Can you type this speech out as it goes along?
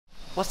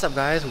What's up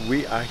guys,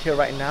 we are here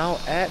right now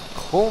at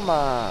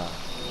COLMAR.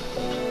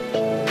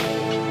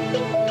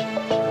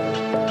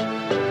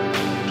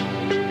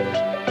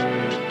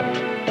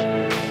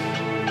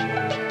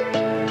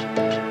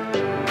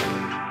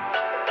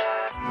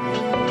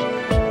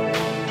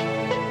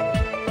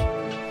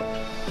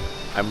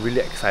 I'm really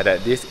excited.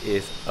 This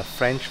is a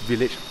French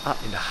village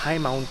up in the high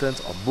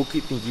mountains of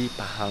Bukit Tinggi,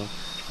 Pahang,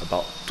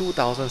 about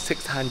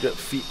 2,600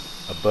 feet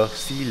above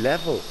sea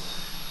level.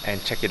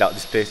 And check it out,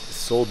 this place is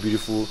so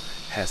beautiful,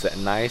 has that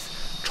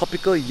nice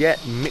tropical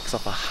yet mix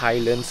of a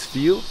highlands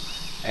feel,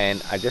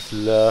 and I just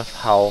love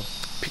how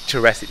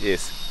picturesque it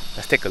is.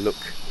 Let's take a look.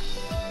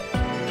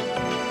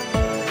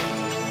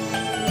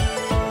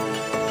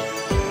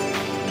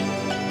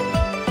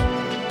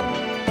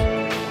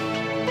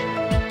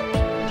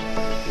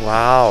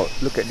 Wow,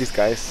 look at this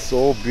guys,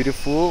 so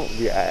beautiful.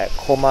 We are at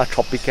COLMAR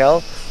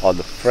Tropical, or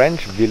the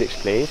French village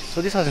place.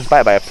 So this was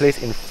inspired by a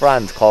place in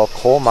France called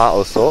COLMAR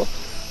also.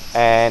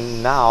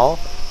 And now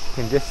you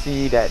can just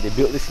see that they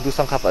built this into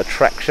some kind of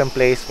attraction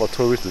place for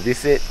tourists to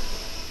visit.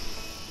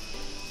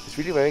 It's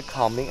really very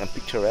calming and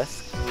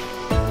picturesque.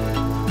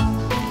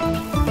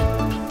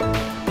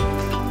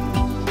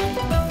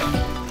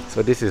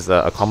 So this is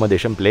an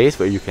accommodation place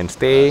where you can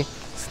stay.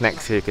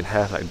 Snacks here, you can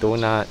have like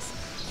donuts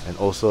and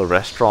also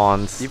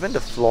restaurants. Even the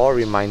floor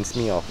reminds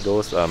me of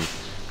those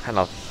kind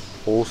of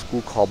old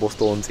school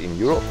cobblestones in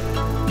Europe.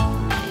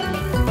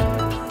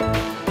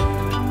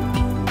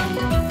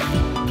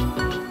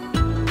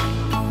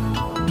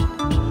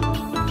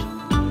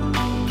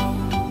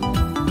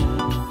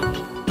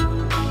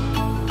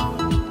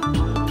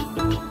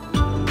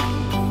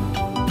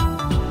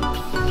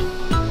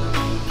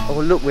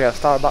 Oh look, we have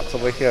Starbucks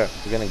over here.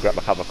 We're gonna grab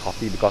a cup of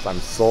coffee because I'm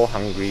so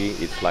hungry.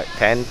 It's like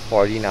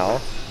 10:40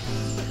 now.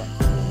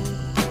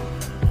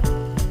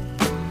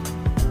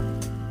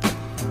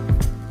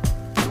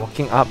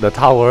 Walking up the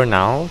tower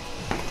now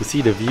to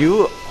see the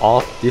view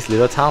of this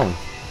little town.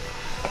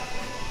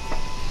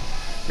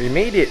 We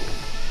made it!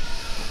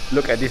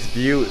 Look at this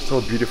view, it's so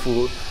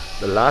beautiful.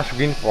 The lush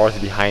green forest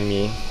behind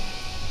me.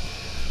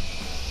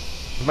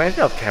 Reminds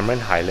me of Cameron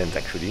Highlands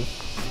actually.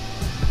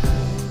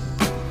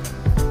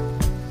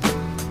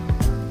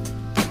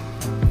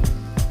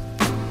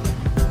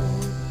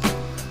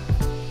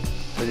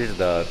 So this is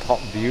the top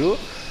view.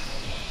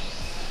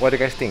 What do you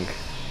guys think?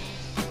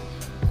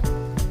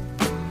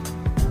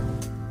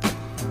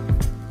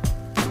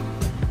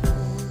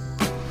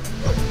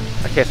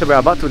 Okay, so we're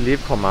about to leave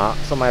COLMAR.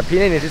 So my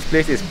opinion is this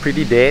place is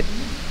pretty dead.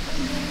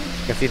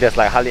 You can see there's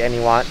like hardly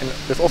anyone, and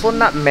there's also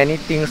not many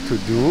things to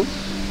do.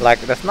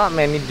 Like there's not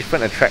many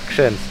different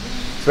attractions.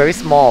 It's very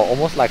small,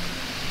 almost like,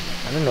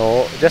 I don't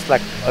know, just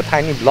like a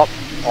tiny block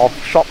of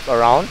shops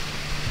around.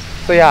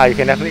 So yeah, you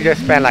can definitely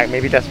just spend like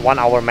maybe just 1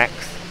 hour max.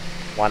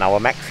 1 hour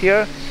max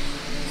here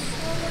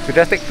to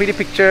just take pretty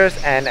pictures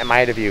and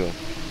admire the view.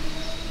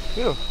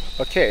 Phew.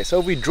 Okay, so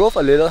we drove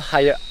a little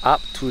higher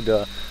up to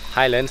the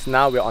highlands.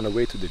 Now we're on the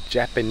way to the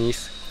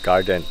Japanese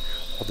garden,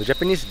 or the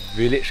Japanese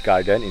village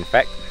garden in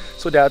fact.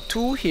 So there are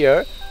two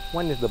here.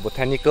 One is the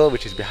botanical,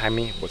 which is behind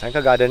me,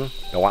 botanical garden.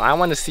 The one I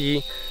want to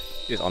see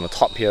is on the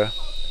top here,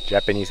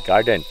 Japanese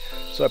garden.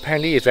 So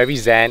apparently it's very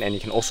zen, and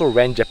you can also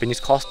rent Japanese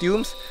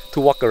costumes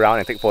to walk around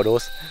and take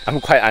photos. I'm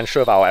quite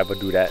unsure if I'll ever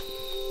do that.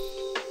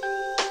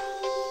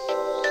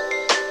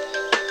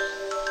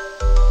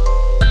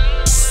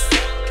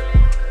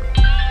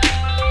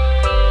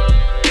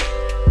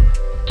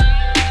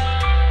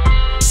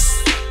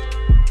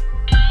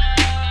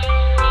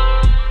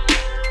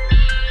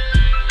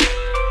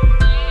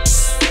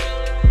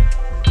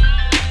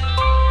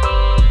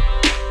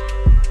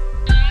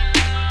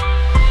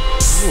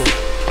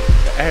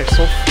 It's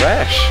so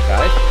fresh,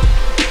 guys.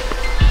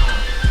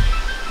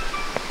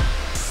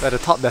 So at the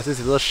top there's this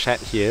little shed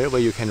here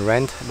where you can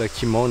rent the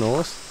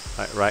kimonos,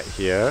 like right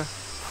here.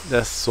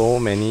 There's so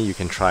many you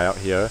can try out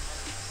here.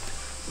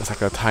 There's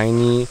like a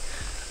tiny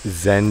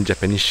zen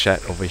Japanese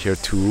shed over here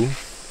too.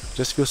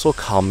 Just feels so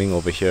calming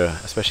over here,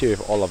 especially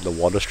with all of the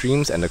water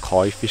streams and the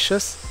koi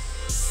fishes.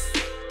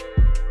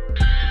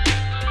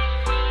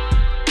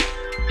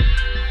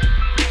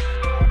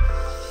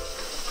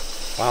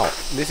 Wow,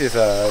 this is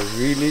a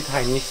really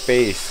tiny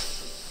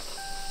space.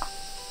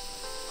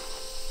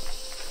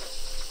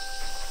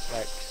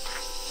 Like,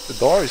 the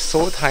door is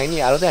so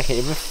tiny, I don't think I can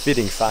even fit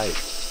inside.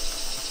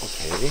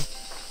 Okay.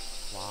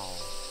 Wow.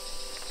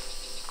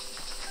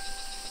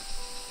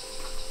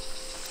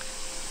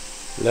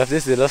 Love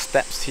these little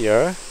steps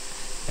here.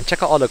 And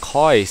check out all the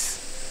kois.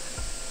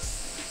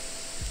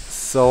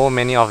 So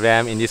many of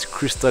them in this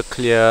crystal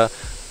clear,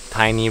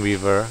 tiny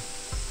river.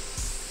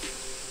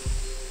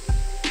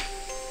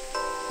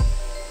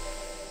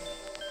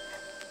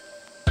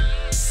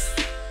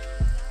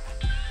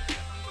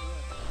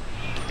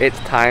 It's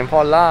time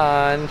for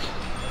lunch.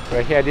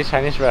 We're here at this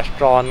Chinese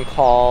restaurant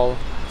called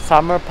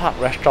Summer Park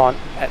Restaurant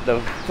at the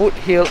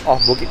foothill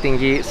of Bukit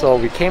Tinggi. So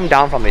we came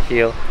down from the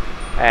hill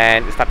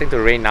and it's starting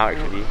to rain now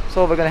actually.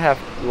 So we're gonna have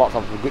lots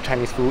of good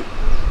Chinese food.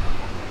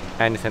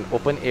 and it's an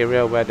open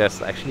area where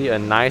there's actually a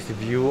nice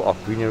view of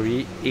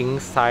greenery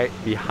inside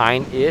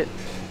behind it.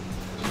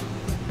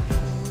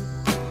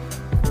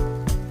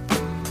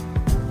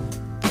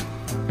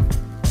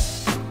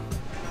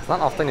 It's not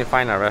often you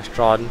find a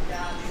restaurant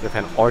with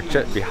an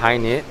orchard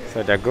behind it,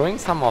 so they're growing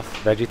some of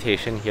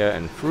vegetation here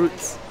and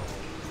fruits.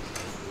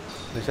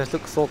 It just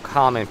looks so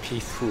calm and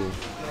peaceful.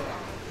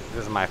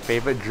 This is my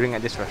favorite drink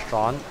at this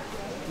restaurant.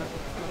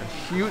 A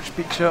huge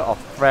picture of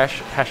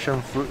fresh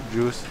passion fruit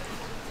juice.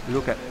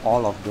 Look at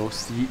all of those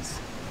seeds,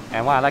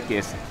 and what I like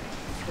is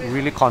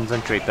really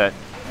concentrated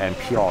and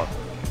pure.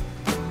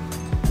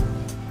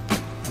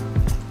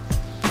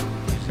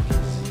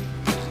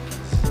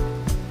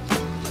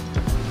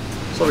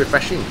 So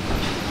refreshing.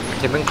 I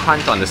can even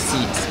crunch on the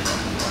seeds.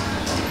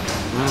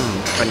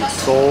 And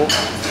it's so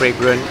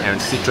fragrant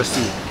and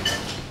citrusy.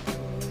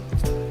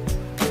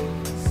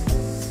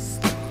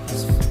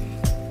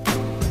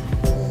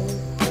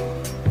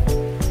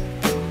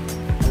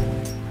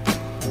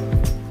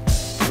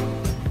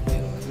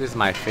 This is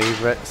my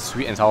favorite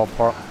sweet and sour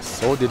pork.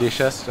 So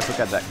delicious. Just look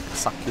at that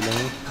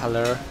succulent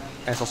color.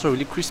 And it's also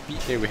really crispy.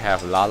 Here we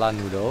have lala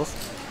noodles,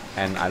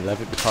 and I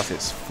love it because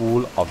it's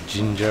full of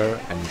ginger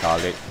and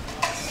garlic.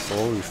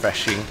 So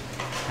refreshing.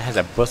 It has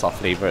a burst of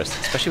flavors,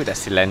 especially with that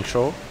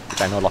cilantro,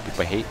 which I know a lot of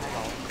people hate.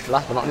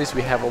 Last but not least,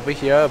 we have over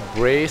here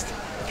braised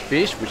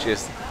fish, which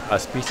is a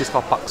species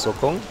called pak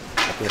sokong.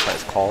 I think that's what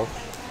it's called.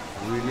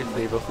 Really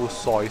flavorful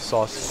soy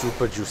sauce,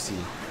 super juicy.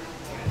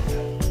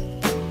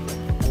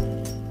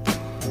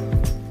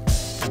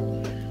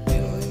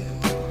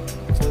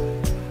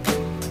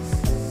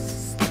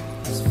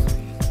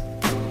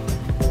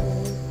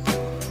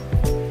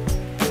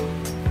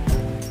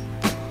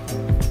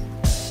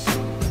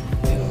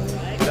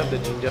 The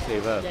ginger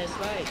flavor. That's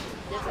right.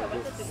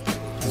 That's